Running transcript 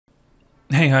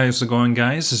Hey, how's it going,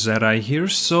 guys? ZDEyE here.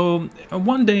 So,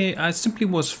 one day I simply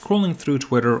was scrolling through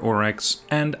Twitter or X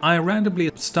and I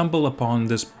randomly stumbled upon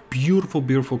this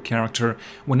beautiful character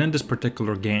within this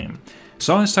particular game.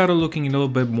 So I started looking a little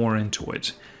bit more into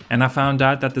it. And I found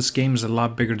out that this game is a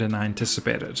lot bigger than I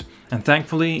anticipated. And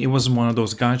thankfully, it wasn't one of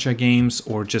those gacha games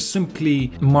or just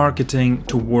simply marketing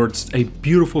towards a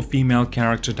beautiful female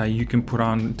character that you can put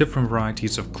on different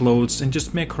varieties of clothes and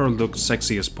just make her look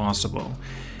sexy as possible.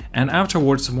 And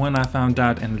afterwards, when I found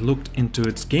out and looked into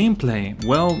its gameplay,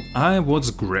 well, I was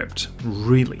gripped,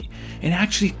 really. It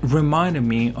actually reminded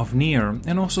me of Nier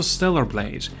and also Stellar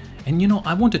Blade. And you know,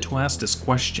 I wanted to ask this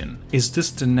question: is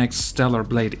this the next Stellar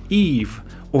Blade Eve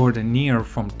or the Nier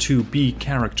from 2B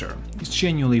character? It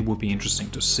genuinely would be interesting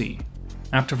to see.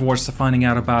 Afterwards, finding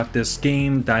out about this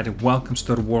game, that it welcomes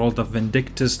to the world of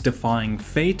Vindictus Defying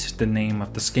Fate, the name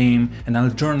of this game, an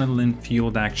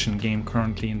adrenaline-fueled action game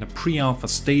currently in the pre-alpha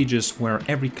stages where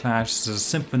every clash is a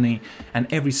symphony and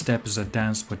every step is a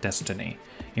dance with destiny.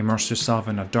 Immerse yourself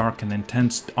in a dark and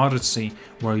intense odyssey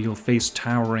where you'll face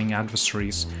towering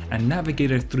adversaries and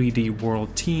navigate a 3D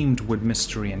world teemed with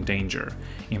mystery and danger.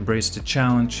 Embrace the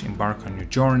challenge, embark on your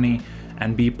journey,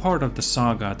 and be part of the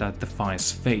saga that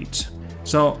defies fate.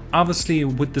 So obviously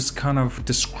with this kind of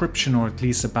description, or at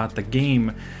least about the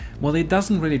game, well, it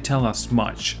doesn't really tell us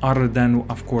much, other than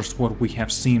of course what we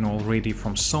have seen already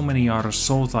from so many other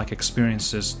Souls-like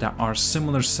experiences that are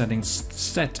similar settings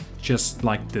set just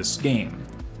like this game.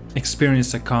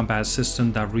 Experience a combat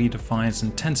system that redefines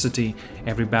intensity.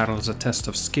 Every battle is a test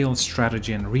of skill,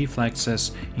 strategy and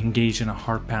reflexes. Engage in a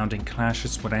heart-pounding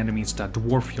clashes with enemies that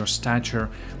dwarf your stature,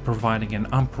 providing an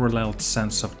unparalleled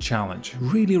sense of challenge.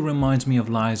 Really reminds me of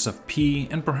Lies of P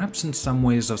and perhaps in some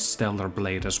ways of Stellar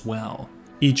Blade as well.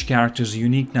 Each character is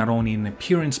unique not only in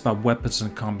appearance but weapons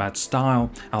and combat style,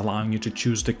 allowing you to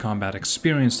choose the combat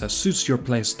experience that suits your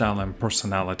playstyle and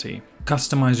personality.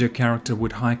 Customize your character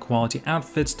with high quality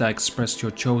outfits that express your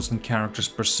chosen character's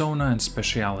persona and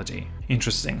speciality.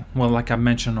 Interesting. Well, like I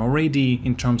mentioned already,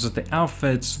 in terms of the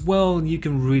outfits, well, you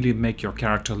can really make your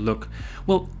character look,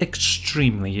 well,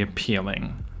 extremely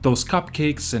appealing. Those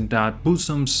cupcakes and that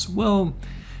bosoms, well,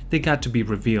 they got to be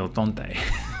revealed, don't they?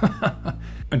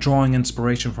 Drawing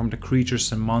inspiration from the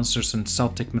creatures and monsters in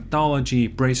Celtic mythology,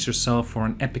 brace yourself for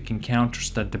an epic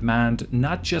encounters that demand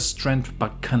not just strength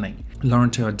but cunning.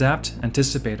 Learn to adapt,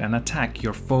 anticipate and attack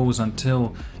your foes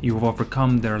until you've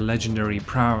overcome their legendary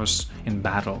prowess in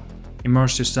battle.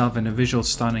 Immerse yourself in a visual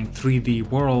stunning 3D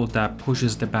world that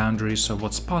pushes the boundaries of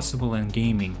what's possible in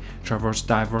gaming. Traverse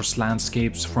diverse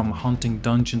landscapes from haunting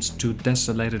dungeons to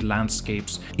desolated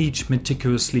landscapes, each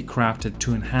meticulously crafted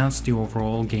to enhance the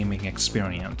overall gaming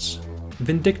experience.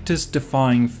 Vindictus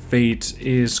Defying Fate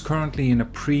is currently in a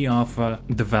pre-alpha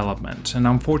development, and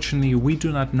unfortunately we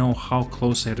do not know how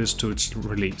close it is to its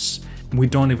release. We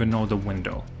don't even know the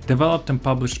window. Developed and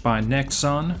published by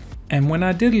NEXON. And when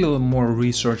I did a little more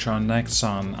research on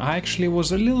NEXON, I actually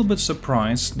was a little bit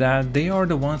surprised that they are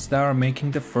the ones that are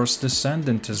making the first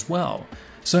Descendant as well.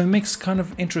 So it makes kind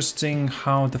of interesting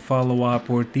how the follow-up,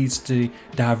 or at least the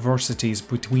diversities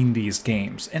between these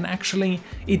games. And actually,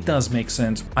 it does make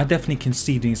sense. I definitely can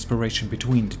see the inspiration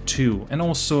between the two, and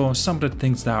also some of the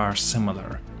things that are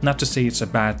similar. Not to say it's a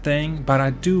bad thing, but I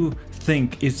do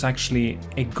think it's actually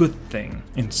a good thing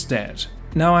instead.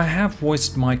 Now, I have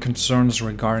voiced my concerns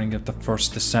regarding the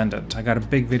first Descendant. I got a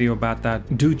big video about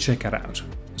that, do check it out.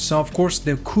 So of course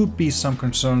there could be some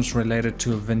concerns related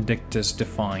to Vindictus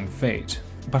Defying Fate,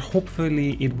 but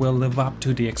hopefully it will live up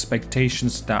to the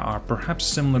expectations that are perhaps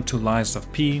similar to Lies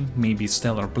of P, maybe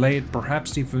Stellar Blade,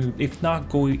 perhaps if not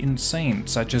go insane,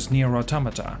 such as Nier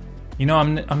Automata. You know,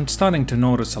 I'm starting to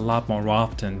notice a lot more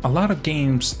often a lot of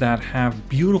games that have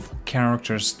beautiful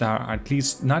characters that are at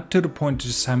least not to the point of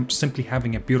just simply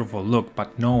having a beautiful look,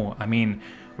 but no, I mean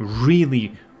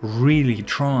really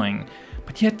trying,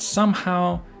 but yet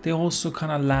somehow they also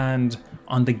kind of land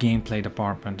on the gameplay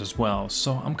department as well,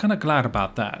 so I'm kind of glad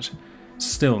about that.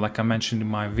 Still, like I mentioned in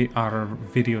my other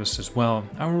videos as well,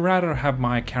 I would rather have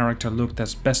my character looked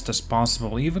as best as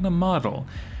possible, even a model,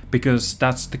 because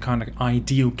that's the kind of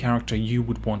ideal character you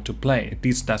would want to play. At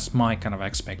least that's my kind of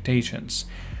expectations.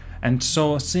 And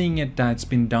so seeing it that it's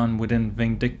been done within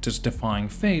Vindictus Defying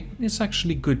Fate is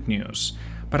actually good news.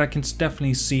 But I can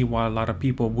definitely see why a lot of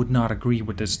people would not agree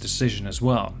with this decision as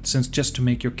well, since just to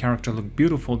make your character look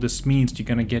beautiful, this means you're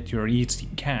gonna get your easy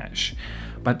cash.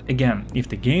 But again, if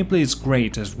the gameplay is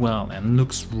great as well and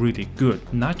looks really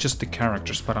good, not just the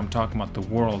characters, but I'm talking about the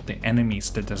world, the enemies,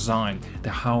 the design,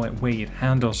 the way it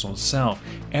handles itself,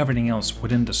 everything else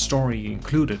within the story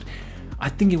included, I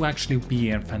think it will actually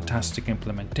be a fantastic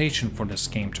implementation for this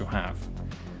game to have.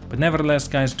 But nevertheless,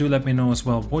 guys, do let me know as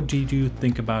well, what do you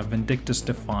think about Vindictus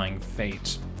Defying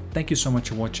Fate? Thank you so much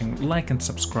for watching, like and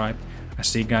subscribe. I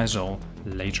see you guys all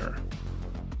later.